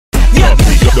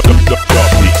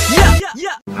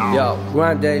Yo,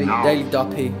 Grand Daily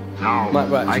Duppy. Mike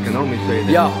Ratchets. I can only say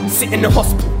that. Yo, sit in the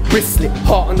hospital, wrist slit,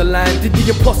 heart on the line, did the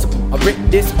impossible. I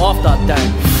ripped this after I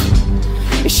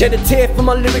died. It shed a tear for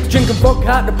my lyrics, drinking vodka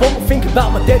out the bottle, think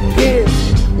about my dead peers.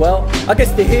 Well, I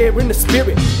guess they're here in the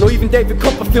spirit. Not even David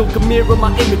Copperfield can mirror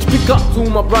my image. Big up to all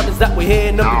my brothers that were here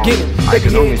in the beginning. They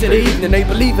can hear to the evening, they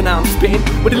believe in how I'm spitting.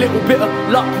 With a little bit of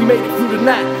luck, we made it through the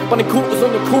night. Bunny quarters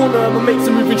on the corner, and my mates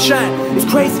are moving shine. It's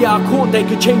crazy how a court day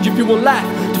could change if you want life.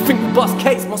 To think the bus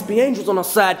case must be angels on our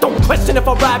side. Don't question if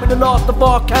I ride with the last of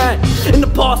our kind. In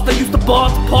the past, I used to bar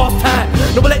to pass time.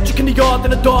 No electric in the yard,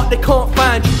 in the dark, they can't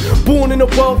find you. Born in a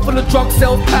world full of drugs,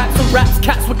 sales packs and raps.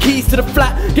 Cats with keys to the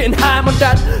flat, getting high, my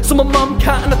dad. So my mum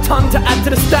counting a ton to add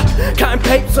to the stack. Counting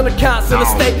papers on accounts in the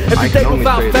state. Every day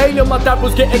without failure, my dad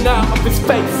was getting out of his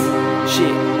face.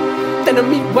 Shit. Then a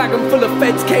meat wagon full of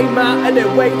feds came out and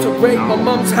their way to raid my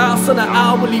mum's house on an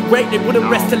hourly rate. They wouldn't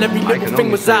rest till every little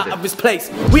thing was out of his place.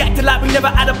 We acted like we never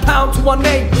had a pound to our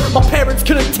name. My parents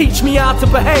couldn't teach me how to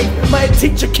behave. My head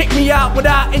teacher kicked me out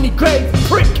without any grade.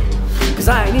 Prick, cause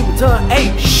I ain't even turned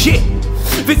 8. Shit.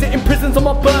 Visiting prisons on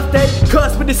my birthday,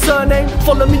 cursed with his surname.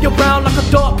 Follow me around like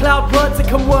a dark cloud, birds that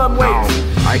can worm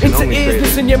waves. Into ears,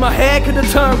 listen, yeah, my hair could have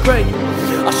turned grey.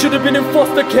 I should have been in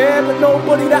foster care, but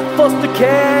nobody that foster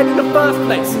cared in the first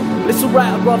place. But it's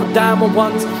alright, I'd rather die on my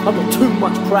ones. I've got too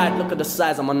much pride, look at the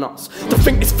size of my nuts. To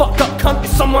think this fucked up cunt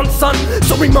is someone's son.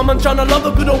 Sorry mum, I'm trying to love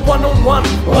a good old one-on-one.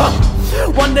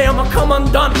 One day I'ma come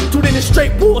undone, tooling in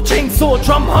straight war, chainsaw,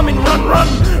 drum humming, run,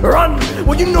 run, run.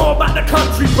 What you know about the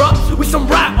country, bruh? We some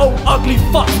right old ugly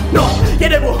fuck. No, yeah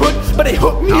they were hood, but they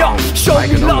hooked me up, showed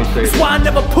me love. That's why I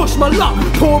never pushed my luck.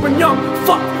 Poor and young,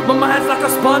 fuck, my mind's like a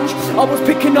sponge. I was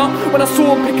picking up when I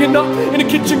saw him picking up. In the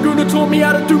kitchen, Guna taught me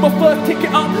how to do my first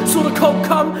ticket up. Saw the coke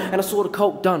come, and I saw the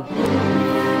coke done.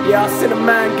 Yeah, I seen a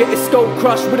man get his skull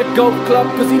crushed with a golf club,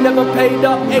 cause he never paid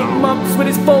up. 8 months with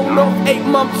his phone off, 8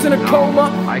 months in a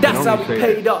coma. That's how he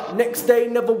paid up. Next day,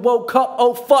 never woke up.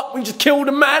 Oh fuck, we just killed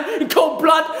a man in cold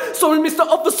blood. Sorry Mr.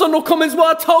 Officer, no comments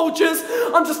what I told yous.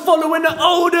 I'm just following the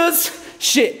orders.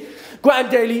 Shit. Grand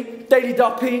Daily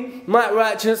Duppy, Mike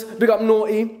Ratchets, big up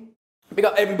Naughty, big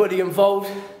up everybody involved.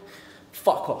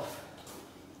 Fuck off.